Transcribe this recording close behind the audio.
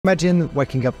Imagine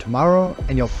waking up tomorrow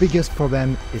and your biggest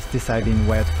problem is deciding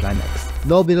where to fly next.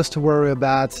 No bills to worry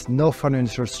about, no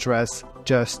financial stress,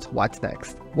 just what's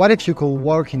next. What if you could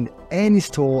work in any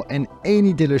store and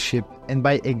any dealership and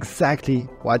buy exactly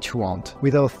what you want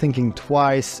without thinking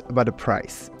twice about the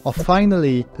price? Or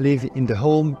finally live in the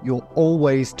home you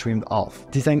always dreamed of,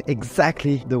 designed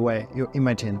exactly the way you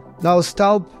imagine. Now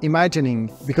stop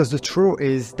imagining, because the truth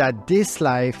is that this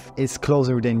life is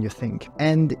closer than you think.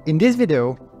 And in this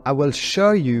video, I will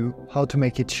show you how to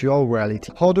make it your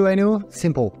reality. How do I know?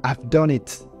 Simple. I've done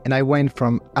it. And I went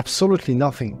from absolutely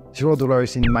nothing,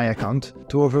 $0 in my account,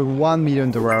 to over $1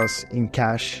 million in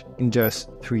cash in just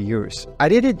 3 years. I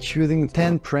did it using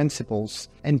 10 principles,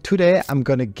 and today I'm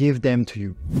gonna give them to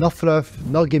you. No fluff,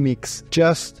 no gimmicks,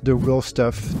 just the real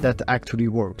stuff that actually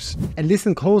works. And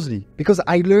listen closely, because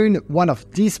I learned one of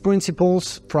these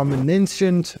principles from an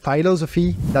ancient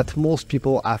philosophy that most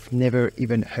people have never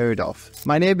even heard of.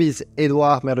 My name is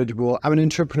Edouard Merleau-Dubourg. I'm an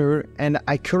entrepreneur, and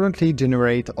I currently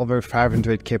generate over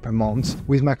 500K per month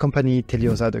with my company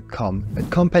Teliosa.com, a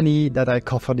company that I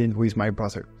co-founded with my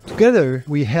brother. Together,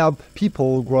 we help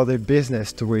people grow their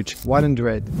business to reach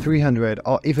 100, 300,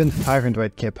 or even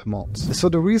 500K per month. So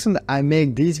the reason I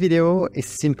make this video is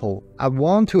simple. I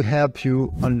want to help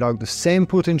you unlock the same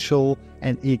potential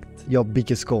and hit your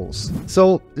biggest goals.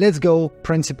 So let's go.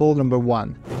 Principle number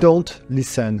 1, don't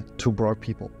listen to broke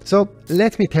people. So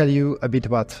let me tell you a bit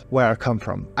about where I come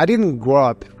from. I didn't grow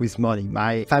up with money.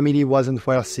 My family wasn't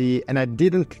wealthy, and I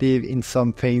didn't live in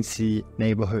some fancy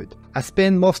neighborhood. I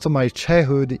spent most of my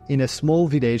childhood in a small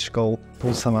village called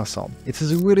Saint-Vincent. It's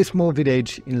a really small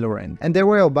village in Lorraine, and there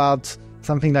were about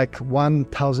something like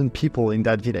 1,000 people in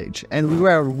that village. And we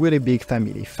were a really big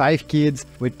family, 5 kids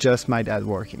with just my dad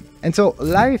working. And so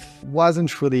life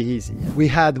wasn't really easy. We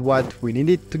had what we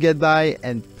needed to get by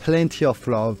and plenty of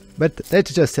love, but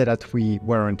let's just say that we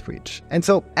weren't rich. And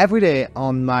so every day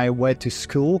on my way to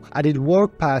school, I did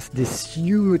walk past this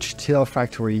huge steel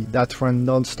factory that ran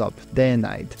non-stop day and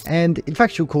night. And in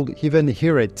fact, you could even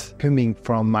hear it coming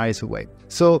from miles away.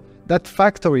 So that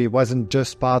factory wasn't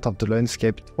just part of the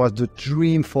landscape, it was the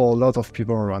dream for a lot of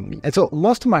people around me. And so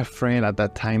most of my friends at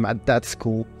that time, at that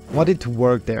school, wanted to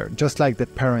work there, just like the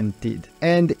parent did.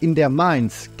 And in their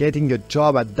minds, getting a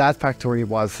job at that factory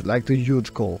was like the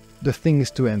huge goal, the things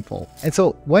to aim for. And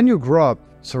so when you grow up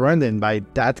surrounded by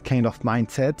that kind of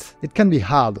mindset, it can be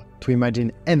hard to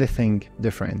imagine anything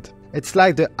different. It's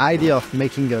like the idea of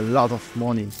making a lot of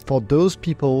money. For those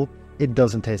people, it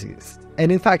doesn't exist.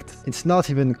 And in fact, it's not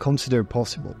even considered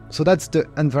possible. So that's the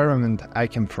environment I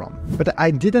came from. But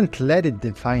I didn't let it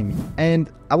define me.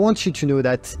 And I want you to know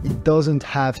that it doesn't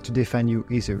have to define you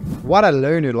either. What I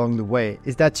learned along the way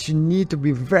is that you need to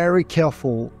be very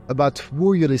careful about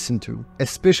who you listen to,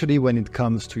 especially when it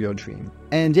comes to your dream.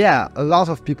 And yeah, a lot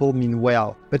of people mean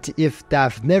well, but if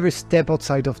they've never stepped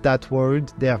outside of that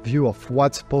world, their view of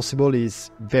what's possible is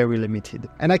very limited.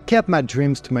 And I kept my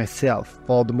dreams to myself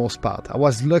for the most part. I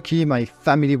was lucky, my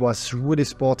family was really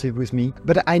supportive with me,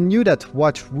 but I knew that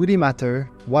what really mattered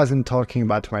wasn't talking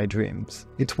about my dreams.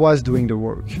 It was doing the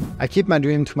work. I keep my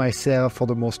dream to myself for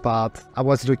the most part. I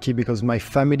was lucky because my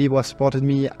family was supporting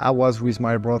me. I was with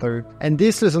my brother. And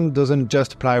this lesson doesn't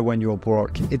just apply when you're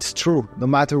broke. It's true, no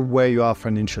matter where you are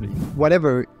financially.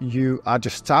 Whatever you are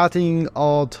just starting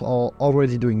out or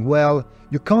already doing well,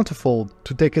 you can't afford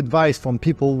to take advice from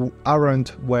people who aren't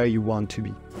where you want to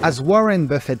be. As Warren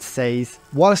Buffett says,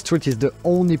 Wall Street is the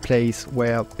only place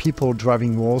where people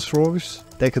driving Rolls-Royce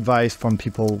take advice from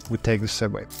people who take the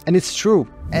subway. And it's true,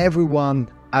 everyone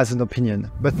has an opinion,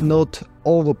 but not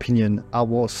all opinions are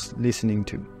worth listening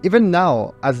to. Even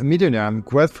now, as a millionaire, I'm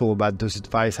grateful about those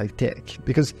advice I take,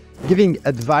 because giving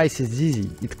advice is easy,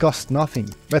 it costs nothing.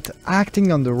 But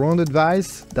acting on the wrong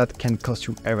advice, that can cost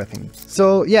you everything.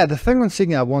 So yeah, the second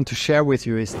thing I want to share with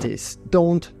you is this: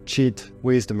 don't cheat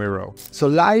with the mirror. So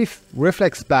life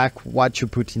reflects back what you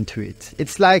put into it.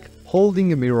 It's like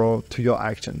holding a mirror to your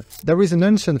action. There is an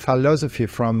ancient philosophy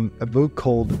from a book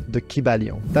called The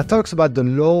Kybalion that talks about the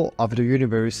law of the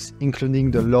universe,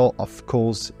 including the law of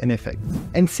cause and effect.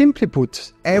 And simply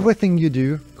put, everything you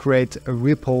do creates a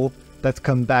ripple that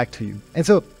comes back to you. And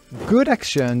so good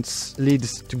actions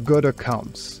leads to good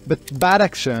outcomes, but bad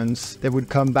actions, they will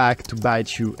come back to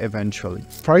bite you eventually.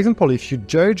 For example, if you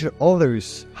judge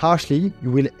others harshly,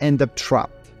 you will end up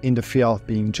trapped in the fear of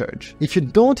being judged. If you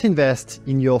don't invest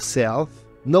in yourself,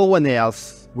 no one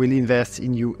else will invest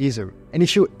in you either. And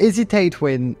if you hesitate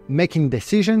when making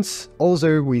decisions,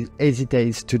 others will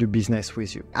hesitate to do business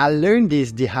with you. I learned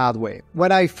this the hard way.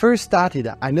 When I first started,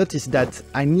 I noticed that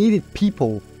I needed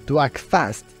people to act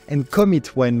fast and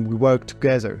commit when we work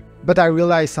together. But I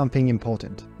realized something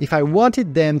important. If I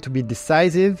wanted them to be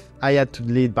decisive, I had to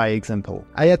lead by example.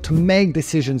 I had to make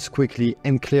decisions quickly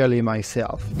and clearly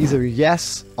myself. Either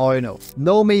yes or no.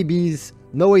 No maybes,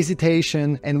 no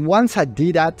hesitation. And once I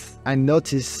did that, I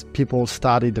noticed people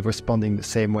started responding the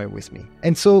same way with me.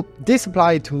 And so this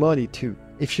applied to money too.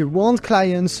 If you want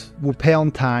clients who pay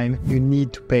on time, you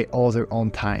need to pay others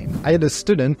on time. I had a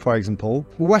student, for example,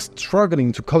 who was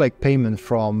struggling to collect payment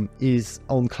from his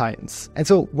own clients. And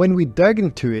so when we dug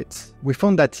into it, we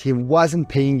found that he wasn't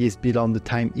paying his bill on the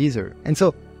time either. And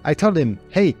so I told him,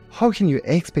 hey, how can you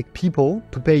expect people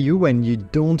to pay you when you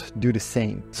don't do the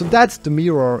same? So that's the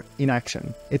mirror in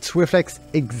action. It reflects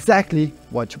exactly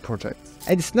what you project.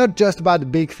 And it's not just about the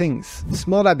big things.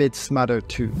 Small habits matter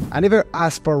too. I never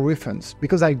ask for refunds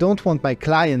because I don't want my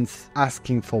clients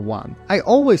asking for one. I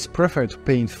always prefer to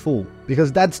pay in full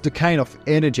because that's the kind of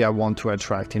energy I want to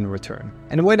attract in return.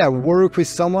 And when I work with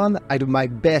someone, I do my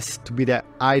best to be their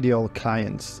ideal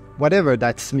clients. Whatever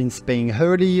that means, paying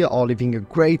early or leaving a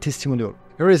great testimonial.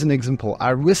 Here is an example. I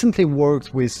recently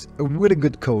worked with a really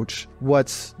good coach who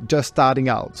was just starting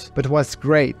out, but was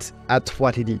great at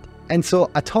what he did. And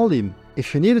so I told him,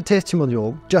 if you need a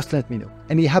testimonial, just let me know.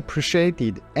 And he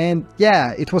appreciated. And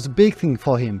yeah, it was a big thing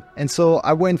for him. And so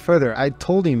I went further. I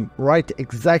told him, write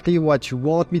exactly what you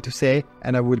want me to say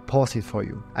and I will post it for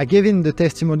you. I gave him the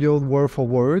testimonial word for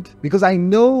word because I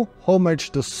know how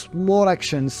much the small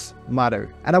actions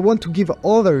matter. And I want to give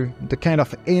others the kind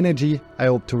of energy I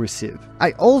hope to receive.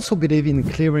 I also believe in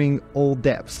clearing all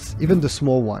debts, even the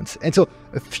small ones. And so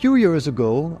a few years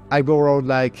ago, I borrowed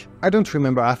I don't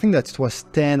remember, I think that it was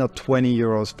 10 or 20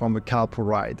 euros from a carpool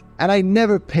ride. And I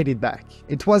never paid it back.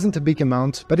 It wasn't a big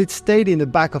amount, but it stayed in the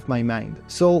back of my mind.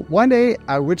 So one day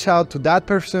I reached out to that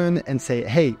person and say,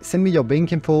 hey, send me your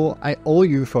bank info. I owe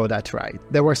you for that ride.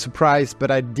 They were surprised,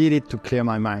 but I did it to clear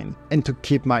my mind and to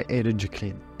keep my energy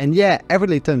clean. And yeah, every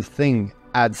little thing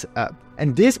adds up.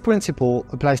 And this principle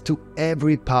applies to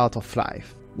every part of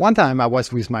life. One time I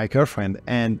was with my girlfriend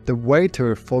and the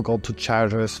waiter forgot to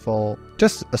charge us for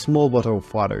just a small bottle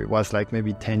of water. It was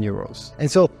maybe 10 euros. And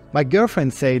so my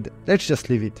girlfriend said, let's just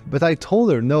leave it. But I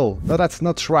told her, no, that's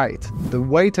not right. The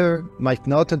waiter might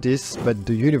not notice, but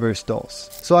the universe does.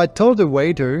 So I told the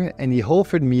waiter and he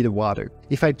offered me the water.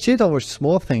 If I cheat over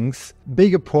small things,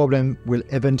 bigger problem will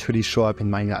eventually show up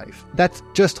in my life. That's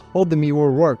just how the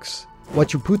mirror works.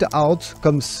 What you put out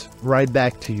comes right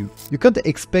back to you. You can't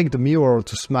expect the mirror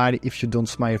to smile if you don't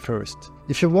smile first.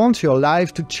 If you want your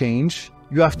life to change,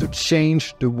 you have to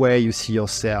change the way you see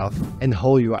yourself and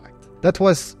how you act. That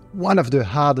was one of the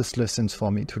hardest lessons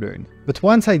for me to learn. But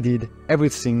once I did,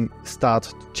 everything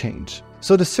started to change.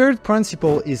 So the third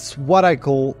principle is what I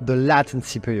call the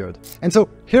latency period. And so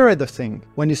here is the thing.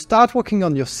 When you start working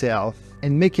on yourself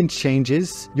and making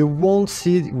changes, you won't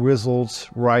see results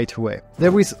right away.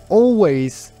 There is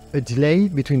always a delay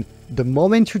between the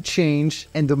moment you change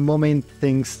and the moment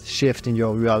things shift in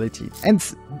your reality. And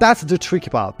that's the tricky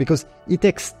part because it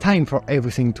takes time for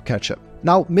everything to catch up.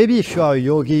 Now, maybe if you are a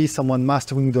yogi, someone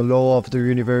mastering the law of the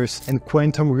universe and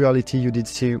quantum reality, you did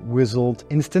see result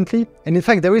instantly. And in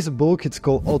fact, there is a book, it's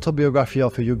called Autobiography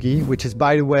of a Yogi, which is,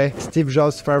 by the way, Steve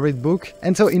Jobs' favorite book.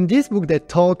 And so in this book, they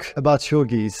talk about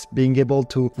yogis being able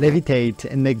to levitate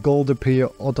and make gold appear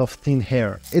out of thin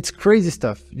air. It's crazy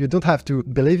stuff. You don't have to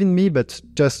believe in me, but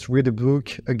just read the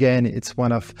book. Again, it's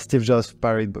one of Steve Jobs'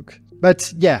 favorite books.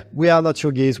 But yeah, we are not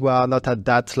yogis, we are not at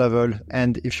that level.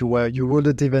 And if you were, you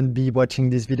wouldn't even be watching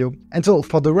this video. And so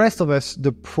for the rest of us,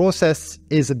 the process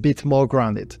is a bit more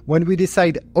grounded. When we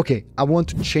decide, okay, I want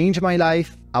to change my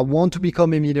life, I want to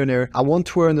become a millionaire, I want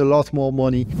to earn a lot more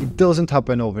money, it doesn't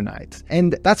happen overnight.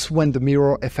 And that's when the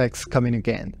mirror effects come in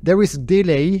again. There is a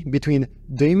delay between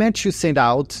the image you send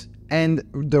out and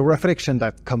the reflection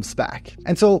that comes back.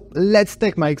 And so let's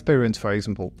take my experience, for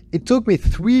example. It took me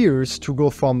 3 years to go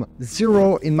from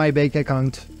zero in my bank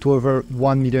account to over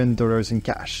 $1 million in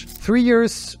cash. 3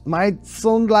 years might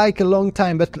sound like a long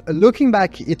time, but looking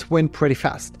back, it went pretty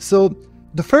fast. So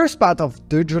the first part of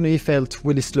the journey felt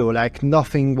really slow, like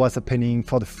nothing was happening.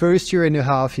 For the first year and a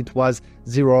half, it was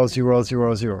 0, 0,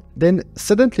 0, 0. Then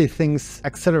suddenly things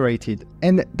accelerated.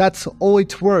 And that's how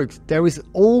it works. There is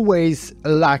always a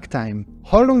lag time.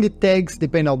 How long it takes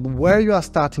depends on where you are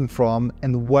starting from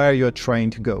and where you're trying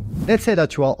to go. Let's say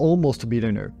that you are almost a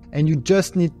billionaire and you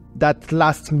just need that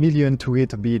last million to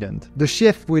hit a billion. The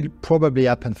shift will probably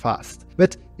happen fast.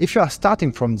 But if you are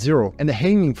starting from zero and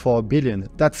aiming for a billion,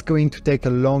 that's going to take a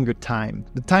longer time.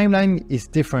 The timeline is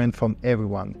different from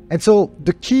everyone. And so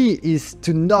the key is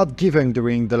to not give in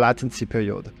during the latency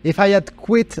period. If I had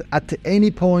quit at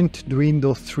any point during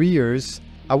those 3 years,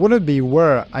 I wouldn't be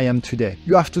where I am today.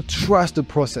 You have to trust the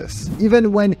process,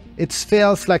 even when it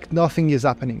feels like nothing is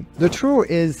happening. The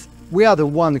truth is, we are the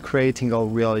one creating our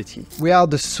reality. We are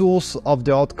the source of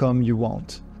the outcome you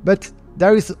want. But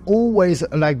there is always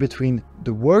a lag between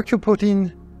the work you put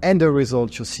in and the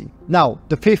result you see. Now,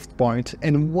 the fifth point,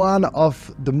 and one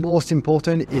of the most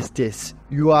important, is this: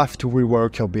 you have to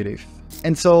rework your belief.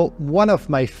 And so one of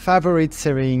my favorite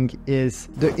saying is,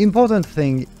 the important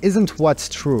thing isn't what's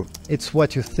true, it's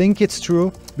what you think it's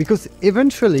true, because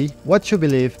eventually what you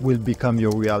believe will become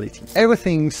your reality.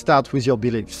 Everything starts with your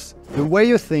beliefs. The way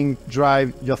you think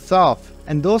drive your thoughts,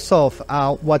 and those thoughts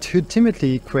are what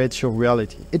ultimately creates your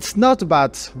reality. It's not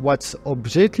about what's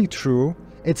objectively true,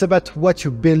 it's about what you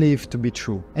believe to be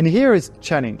true. And here is the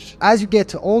challenge. As you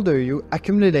get older, you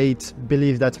accumulate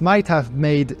beliefs that might have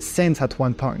made sense at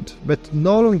one point, but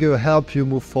no longer help you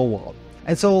move forward.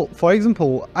 And so, for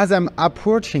example, as I'm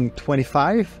approaching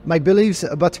 25, my beliefs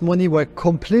about money were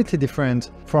completely different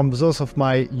from those of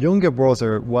my younger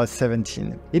brother who was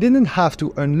 17. He didn't have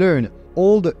to unlearn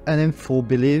all the unhelpful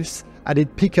beliefs I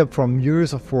did pick up from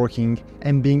years of working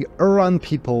and being around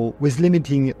people with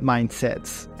limiting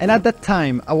mindsets. And at that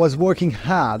time, I was working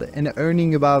hard and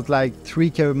earning about like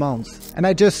 3K a month. And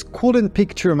I just couldn't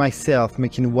picture myself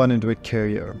making 100K a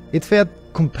year. It felt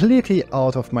completely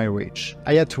out of my reach.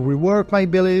 I had to rework my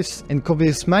beliefs and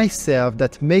convince myself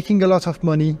that making a lot of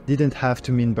money didn't have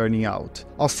to mean burning out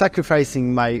or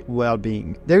sacrificing my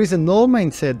well-being. There is an old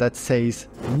mindset that says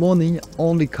money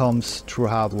only comes through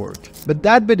hard work. But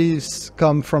that beliefs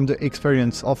come from the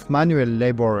experience of manual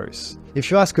laborers.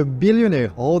 If you ask a billionaire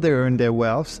how they earn their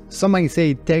wealth, some might say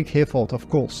it takes effort, of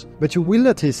course, but you will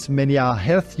notice many are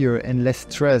healthier and less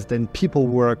stressed than people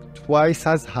who work twice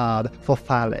as hard for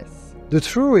far less. The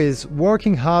truth is,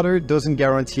 working harder doesn't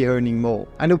guarantee earning more.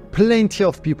 I know plenty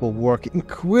of people work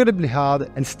incredibly hard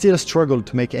and still struggle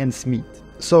to make ends meet.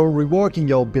 So reworking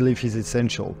your belief is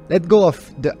essential. Let go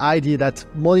of the idea that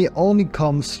money only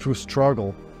comes through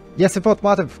struggle. Yes, effort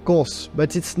matters, of course,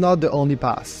 but it's not the only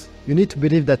path. You need to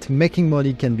believe that making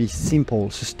money can be simple,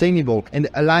 sustainable, and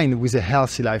aligned with a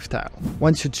healthy lifestyle.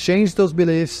 Once you change those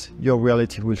beliefs, your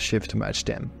reality will shift to match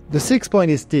them. The sixth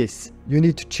point is this: you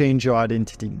need to change your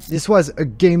identity. This was a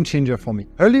game changer for me.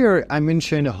 Earlier, I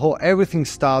mentioned how everything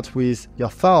starts with your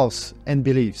thoughts and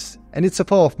beliefs. And it's a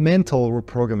form of mental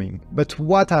reprogramming. But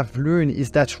what I've learned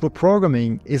is that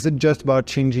reprogramming isn't just about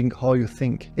changing how you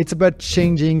think. It's about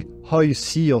changing how you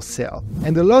see yourself.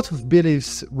 And a lot of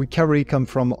beliefs we carry come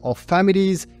from our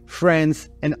families, friends,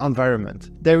 and environment.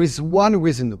 There is one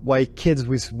reason why kids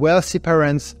with wealthy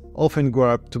parents often grow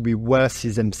up to be wealthy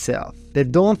themselves. They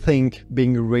don't think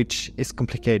being rich is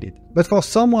complicated. But for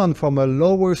someone from a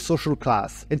lower social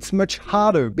class, it's much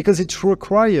harder because it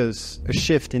requires a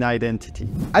shift in identity.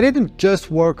 I didn't just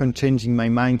work on changing my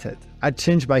mindset. I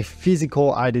changed my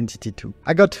physical identity too.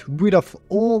 I got rid of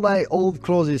all my old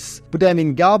clothes, put them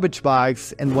in garbage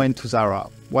bags, and went to Zara,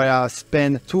 where I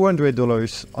spent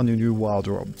 $200 on a new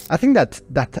wardrobe. I think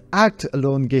that act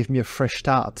alone gave me a fresh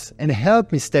start and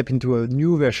helped me step into a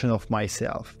new version of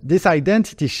myself. This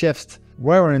identity shifts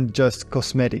weren't just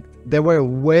cosmetic. They were a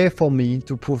way for me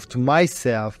to prove to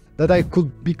myself that I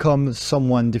could become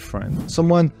someone different,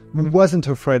 someone who wasn't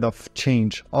afraid of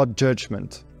change or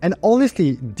judgment. And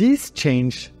honestly, this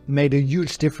change made a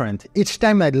huge difference. Each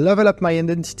time I leveled up my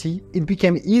identity, it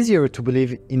became easier to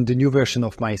believe in the new version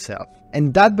of myself.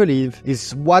 And that belief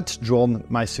is what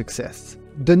drove my success.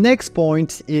 The next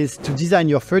point is to design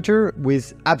your future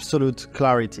with absolute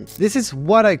clarity. This is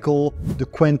what I call the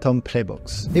quantum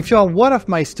playbooks. If you are one of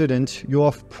my students, you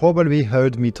have probably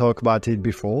heard me talk about it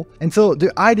before. And so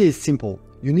the idea is simple.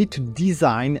 You need to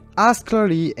design as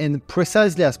clearly and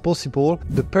precisely as possible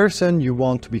the person you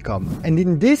want to become. And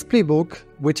in this playbook,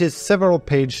 which is several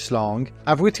pages long,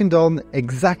 I've written down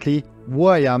exactly who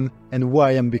I am and who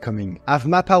I am becoming. I've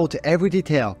mapped out every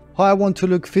detail, how I want to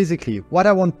look physically, what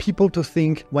I want people to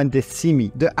think when they see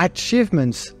me, the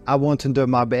achievements I want under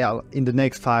my belt in the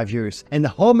next 5 years, and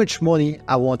how much money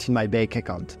I want in my bank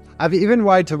account. I've even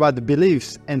written about the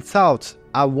beliefs and thoughts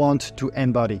I want to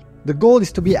embody. The goal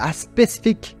is to be as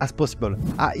specific as possible.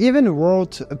 I even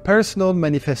wrote a personal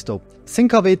manifesto.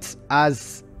 Think of it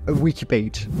as a wiki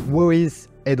page. Who is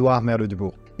Edouard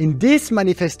Merle-Dubourg? In this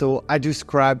manifesto, I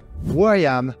describe who I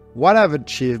am, what I've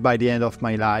achieved by the end of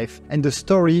my life, and the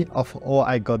story of how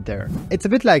I got there. It's a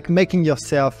bit like making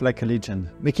yourself like a legend,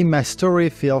 making my story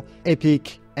feel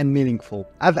epic and meaningful.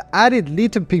 I've added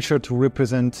little pictures to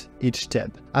represent each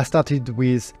step. I started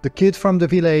with the kid from the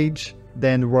village,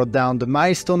 then wrote down the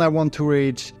milestone I want to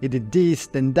reach. He did this,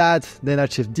 then that, then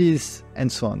achieved this,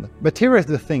 and so on. But here is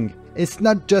the thing. It's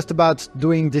not just about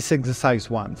doing this exercise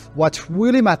once. What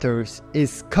really matters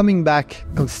is coming back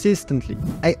consistently.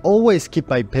 I always keep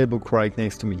my playbook right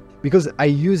next to me because I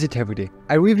use it every day.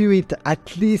 I review it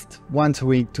at least once a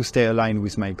week to stay aligned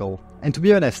with my goal. And to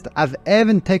be honest, I've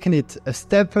even taken it a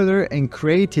step further and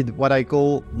created what I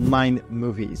call mind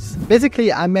movies.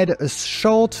 Basically, I made a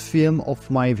short film of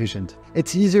my vision.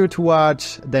 It's easier to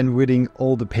watch than reading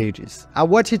all the pages. I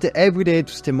watch it every day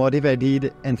to stay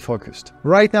motivated and focused.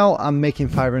 Right now, I'm making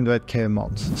 500k a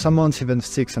month, some months even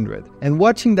 600. And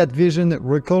watching that vision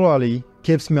regularly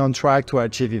keeps me on track to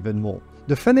achieve even more.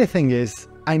 The funny thing is,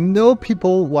 I know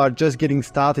people who are just getting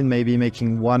started, maybe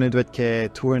making 100k,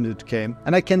 200k,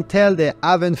 and I can tell they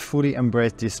haven't fully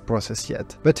embraced this process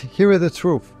yet. But here is the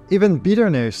truth. Even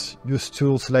beginners use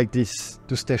tools like this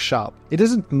to stay sharp. It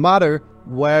doesn't matter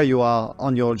where you are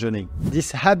on your journey.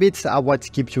 These habits are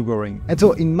what keep you going. And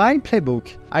so in my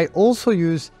playbook, I also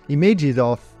use images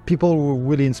of people who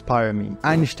really inspire me.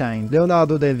 Einstein,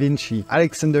 Leonardo da Vinci,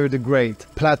 Alexander the Great,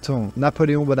 Platon,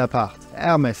 Napoleon Bonaparte,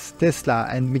 Hermes, Tesla,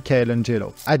 and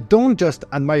Michelangelo. I don't just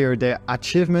admire their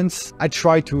achievements, I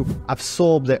try to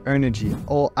absorb their energy,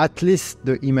 or at least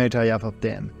the image I have of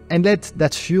them, and let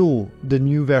that fuel the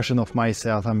new version of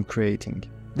myself I'm creating.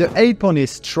 The 8th point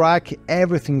is track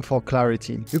everything for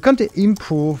clarity. You can't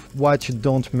improve what you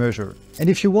don't measure. And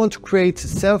if you want to create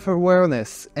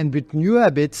self-awareness and build new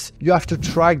habits, you have to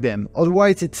track them.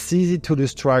 Otherwise, it's easy to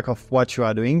lose track of what you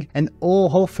are doing and how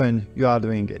often you are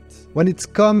doing it. When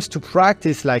it comes to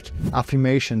practice like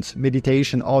affirmations,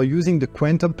 meditation, or using the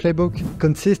quantum playbook,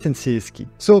 consistency is key.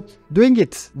 So doing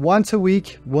it once a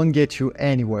week won't get you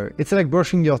anywhere. It's like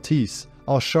brushing your teeth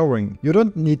or showering. You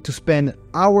don't need to spend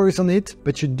hours on it,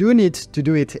 but you do need to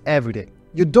do it every day.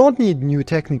 You don't need new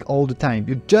technique all the time.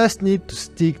 You just need to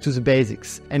stick to the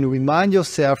basics and remind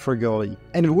yourself regularly.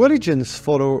 And religions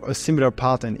follow a similar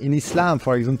pattern. In Islam,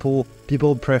 for example,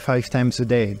 people pray 5 times a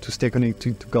day to stay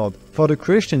connected to God. For the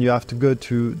Christian, you have to go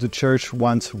to the church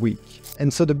once a week.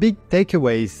 And so the big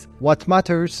takeaway is what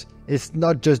matters is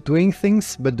not just doing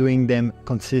things, but doing them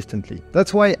consistently.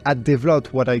 That's why I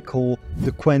developed what I call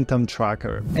the quantum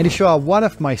tracker. And if you are one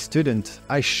of my students,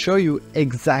 I show you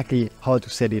exactly how to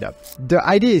set it up. The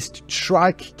idea is to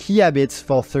track key habits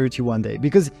for 31 days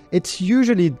because it's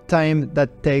usually time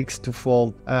that takes to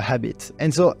form a habit.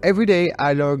 And so every day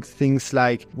I log things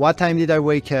like what time did I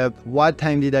wake up, what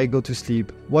time did I go to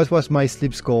sleep, what was my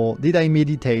sleep score, did I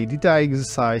meditate, did I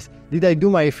exercise, did I do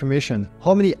my affirmation,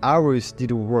 how many hours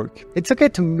did I work. It's okay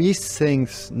to miss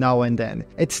things now and then.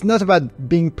 It's not about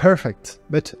being perfect,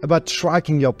 but about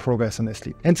tracking your progress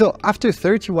honestly. And so after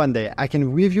 31 days, I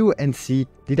can review and see,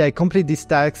 did I complete this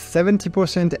task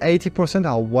 70%, 80%,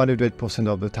 or 100%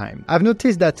 of the time? I've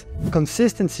noticed that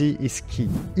consistency is key.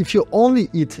 If you only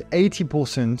hit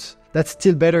 80%, that's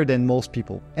still better than most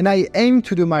people. And I aim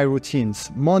to do my routines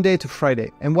Monday to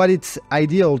Friday. And while it's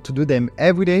ideal to do them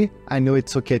every day, I know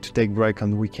it's okay to take break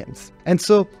on weekends. And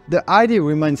so the idea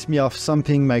reminds me of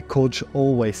something my coach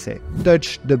always say,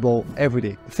 touch the ball every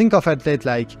day. Think of athletes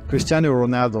like Cristiano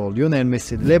Ronaldo, Lionel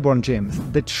Messi, LeBron James.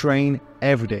 They train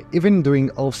every day, even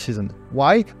during off season.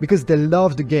 Why? Because they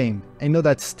love the game and know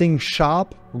that staying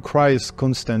sharp requires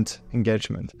constant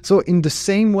engagement. So in the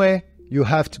same way, you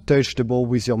have to touch the ball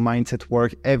with your mindset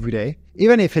work every day,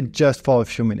 even if it's just for a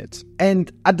few minutes.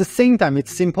 And at the same time,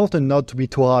 it's important not to be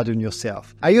too hard on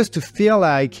yourself. I used to feel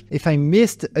like if I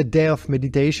missed a day of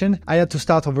meditation, I had to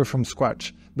start over from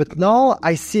scratch. But now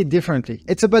I see it differently.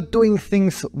 It's about doing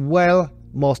things well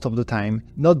most of the time,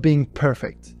 not being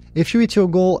perfect. If you hit your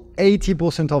goal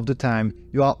 80% of the time,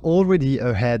 you are already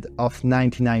ahead of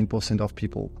 99% of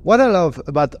people. What I love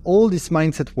about all this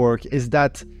mindset work is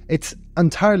that it's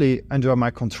entirely under my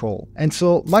control. And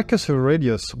so Marcus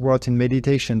Aurelius wrote in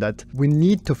Meditation that we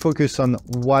need to focus on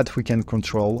what we can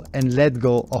control and let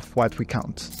go of what we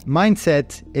can't.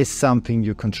 Mindset is something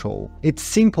you control. It's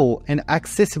simple and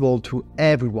accessible to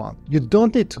everyone. You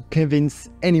don't need to convince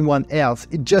anyone else.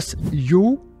 It's just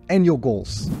you and your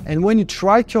goals. And when you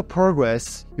track your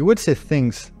progress, you would see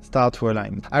things start to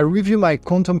align. I review my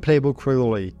quantum playbook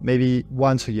regularly, maybe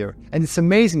once a year. And it's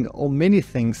amazing how many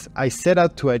things I set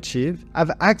out to achieve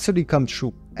have actually come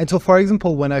true. And so, for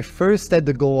example, when I first set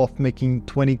the goal of making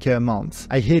 20k a month,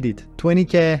 I hit it.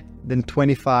 20k, then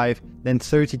 25, then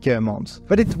 30k a month.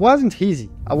 But it wasn't easy.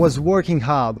 I was working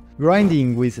hard,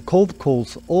 grinding with cold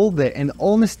calls all day, and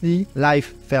honestly,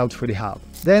 life felt really hard.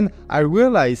 Then I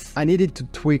realized I needed to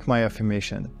tweak my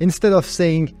affirmation. Instead of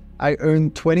saying, I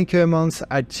earned 20k a month,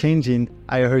 I changing,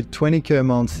 I earned 20k a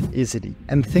month easily.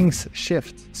 And things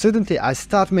shift. Suddenly, I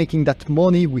start making that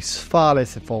money with far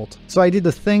less effort. So I did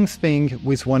the same thing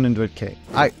with 100k.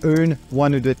 I earn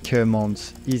 100k a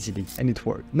month easily, and it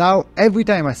worked. Now, every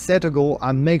time I set a goal,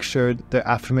 I make sure the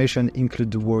affirmation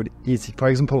includes the word easy. For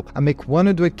example, I make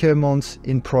 100k a month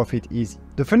in profit easy.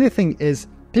 The funny thing is,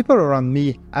 people around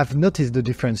me have noticed the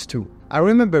difference too. I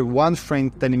remember one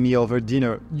friend telling me over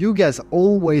dinner, "You guys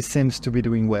always seems to be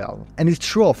doing well." And it's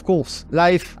true, of course.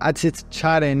 Life has its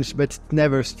challenge, but it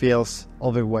never feels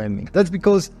overwhelming. That's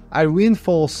because I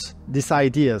reinforce these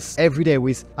ideas every day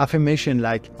with affirmation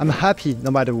like, "I'm happy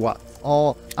no matter what,"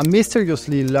 or "I'm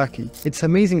mysteriously lucky." It's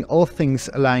amazing how things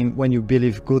align when you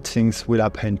believe good things will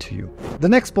happen to you. The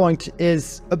next point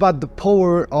is about the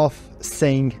power of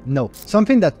saying no.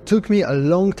 Something that took me a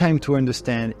long time to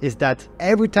understand is that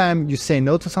every time you say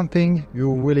no to something,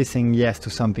 you're really saying yes to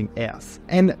something else.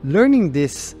 And learning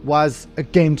this was a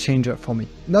game changer for me,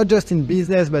 not just in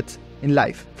business, but in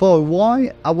life. For a while,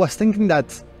 I was thinking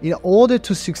that in order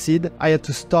to succeed, I had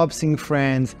to stop seeing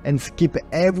friends and skip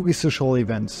every social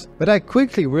event. But I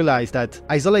quickly realized that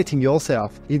isolating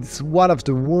yourself is one of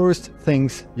the worst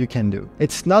things you can do.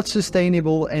 It's not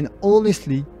sustainable, and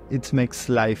honestly, it makes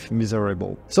life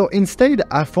miserable. So instead,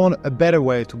 I found a better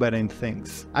way to balance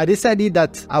things. I decided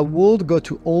that I would go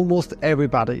to almost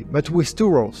everybody, but with two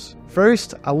rules.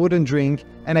 First, I wouldn't drink,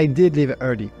 and I did leave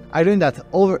early. I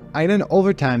learned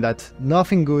over time that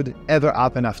nothing good ever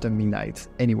happened after midnight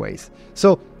anyways.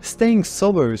 So staying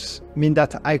sober meant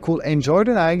that I could enjoy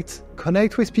the night,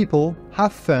 connect with people,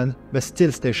 have fun, but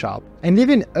still stay sharp. And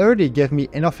leaving early gave me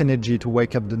enough energy to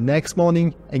wake up the next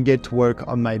morning and get to work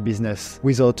on my business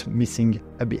without missing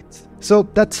a bit. So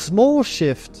that small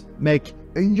shift make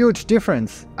a huge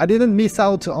difference. I didn't miss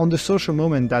out on the social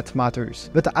moment that matters,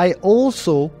 but I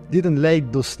also didn't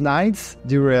let those nights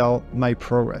derail my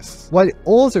progress. While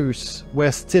others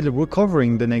were still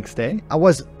recovering the next day, I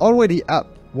was already up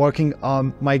working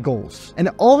on my goals. And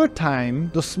over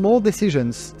time, the small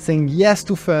decisions, saying yes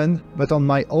to fun, but on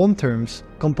my own terms,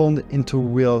 compound into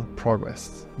real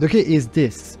progress. The key is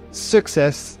this: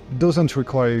 success doesn't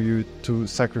require you to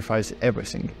sacrifice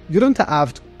everything. You don't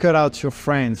have to cut out your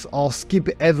friends or skip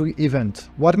every event.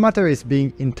 What matters is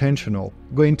being intentional,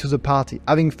 going to the party,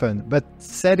 having fun, but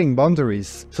setting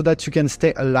boundaries so that you can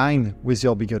stay aligned with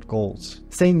your bigger goals.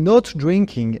 Saying no to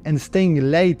drinking and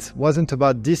staying late wasn't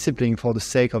about discipline for the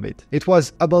sake of it. It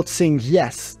was about saying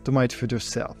yes to my future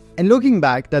self. And looking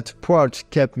back, that approach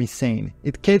kept me sane.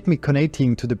 It kept me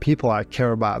connecting to the people I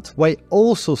care about, while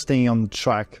also staying on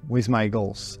track with my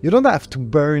goals. You don't have to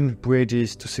burn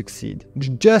bridges to succeed. You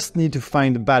just need to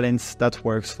find a balance that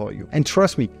works for you. And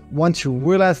trust me, once you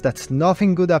realize that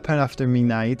nothing good happens after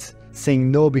midnight,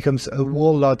 saying no becomes a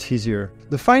whole lot easier.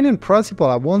 The final principle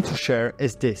I want to share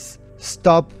is this: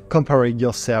 stop comparing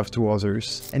yourself to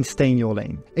others and stay in your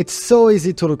lane. It's so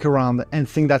easy to look around and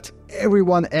think that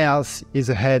everyone else is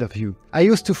ahead of you. I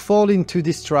used to fall into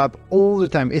this trap all the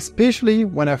time, especially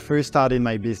when I first started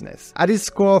my business. I did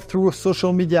scroll through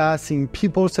social media, seeing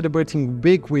people celebrating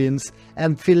big wins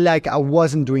and feel like I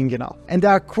wasn't doing enough. And they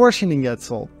are crushing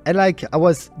it all. And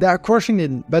they are crushing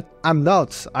it, but I'm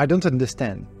not. I don't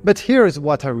understand. But here's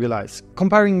what I realized.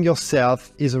 Comparing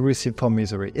yourself is a recipe for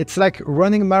misery. It's like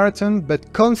running a marathon,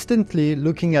 but constantly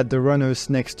looking at the runners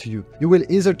next to you. You will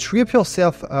either trip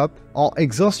yourself up or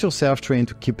exhaust yourself trying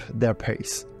to keep their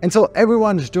pace. And so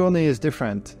everyone's journey is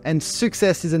different, and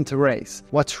success isn't a race.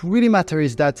 What really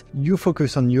matters is that you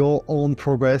focus on your own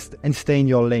progress and stay in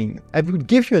your lane. I will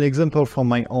give you an example from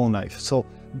my own life. So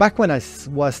back when I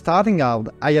was starting out,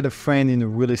 I had a friend in a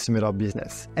really similar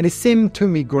business, and it seemed to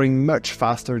me growing much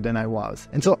faster than I was.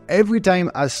 And so every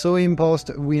time I saw him post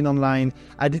a win online,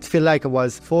 I did feel like I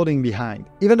was falling behind,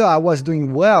 even though I was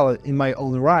doing well in my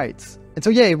own rights. And so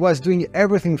yeah, he was doing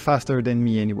everything faster than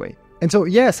me anyway. And so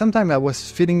yeah, sometimes I was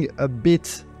feeling a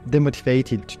bit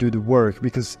demotivated to do the work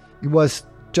because it was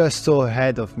just so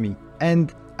ahead of me.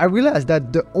 And I realized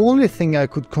that the only thing I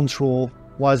could control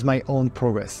was my own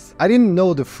progress. I didn't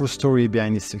know the full story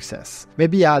behind his success.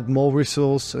 Maybe I had more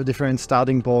resources, a different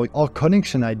starting point, or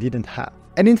connection I didn't have.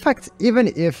 And in fact,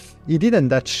 even if he didn't,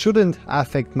 that shouldn't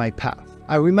affect my path.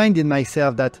 I reminded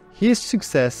myself that his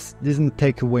success didn't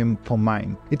take away from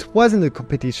mine. It wasn't a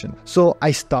competition. So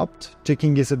I stopped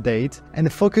checking his update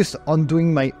and focused on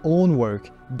doing my own work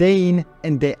day in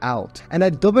and day out. And I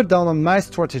doubled down on my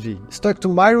strategy, stuck to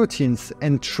my routines,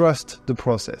 and trust the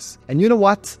process. And you know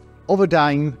what? Over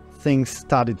time, things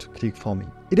started to click for me.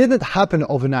 It didn't happen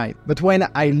overnight, but when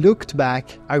I looked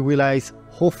back, I realized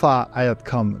how far I had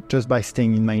come just by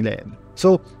staying in my lane.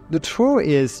 So the truth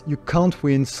is you can't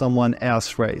win someone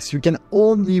else's race. You can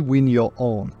only win your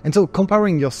own. And so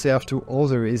comparing yourself to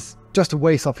others is just a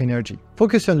waste of energy.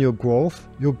 Focus on your growth,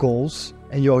 your goals,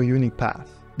 and your unique path.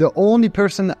 The only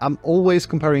person I'm always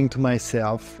comparing to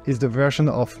myself is the version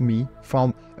of me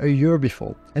from a year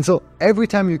before. And so every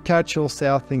time you catch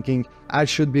yourself thinking, I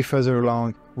should be further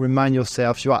along, remind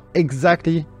yourself you are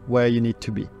exactly where you need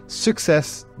to be.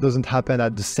 Success doesn't happen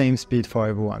at the same speed for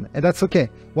everyone, and that's okay.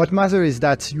 What matters is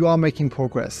that you are making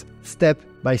progress, step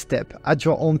by step, at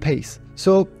your own pace.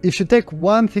 So if you take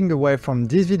one thing away from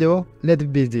this video, let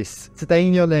it be this. Stay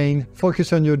in your lane,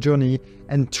 focus on your journey,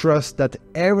 and trust that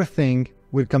everything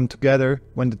will come together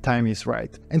when the time is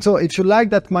right. And so if you like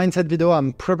that mindset video,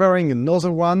 I'm preparing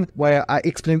another one where I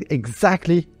explain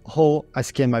exactly how I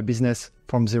scale my business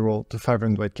from 0 to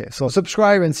 500K. So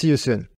subscribe and see you soon.